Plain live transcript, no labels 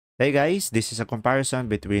Hey guys, this is a comparison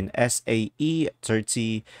between SAE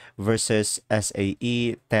 30 versus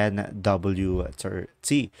SAE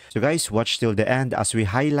 10W-30. So guys, watch till the end as we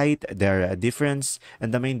highlight their difference.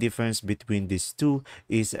 And the main difference between these two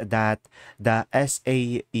is that the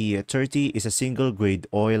SAE 30 is a single grade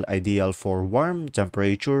oil ideal for warm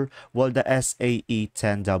temperature, while the SAE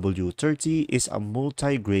 10W-30 is a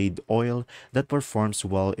multi-grade oil that performs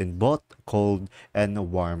well in both cold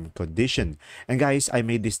and warm condition. And guys, I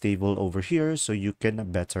made this table over here so you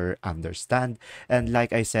can better understand. And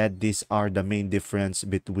like I said, these are the main difference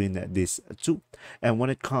between these two. And when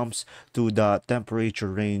it comes to the temperature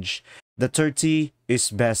range, the 30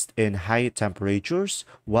 is best in high temperatures,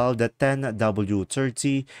 while the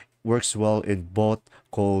 10W-30 works well in both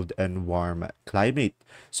cold and warm climate.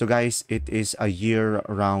 So guys, it is a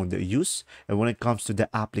year-round use. And when it comes to the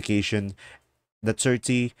application, the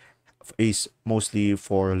 30 is mostly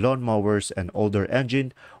for lawnmowers and older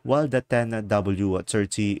engine, while the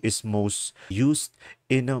 10W-30 is most used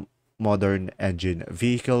in modern engine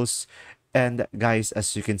vehicles. And guys,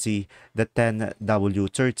 as you can see, the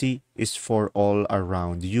 10W-30 is for all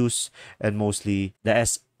around use, and mostly the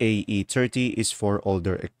SAE 30 is for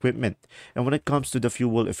older equipment. And when it comes to the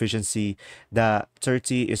fuel efficiency, the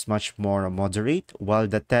 30 is much more moderate, while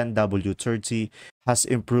the 10W-30 has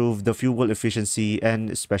improved the fuel efficiency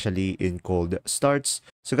and especially in cold starts.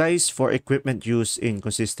 So guys, for equipment use in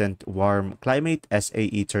consistent warm climate,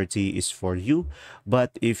 SAE 30 is for you.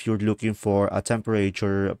 But if you're looking for a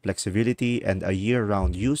temperature flexibility and a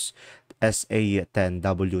year-round use, SAE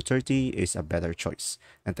 10W-30 is a better choice.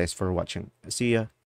 And thanks for watching. See ya.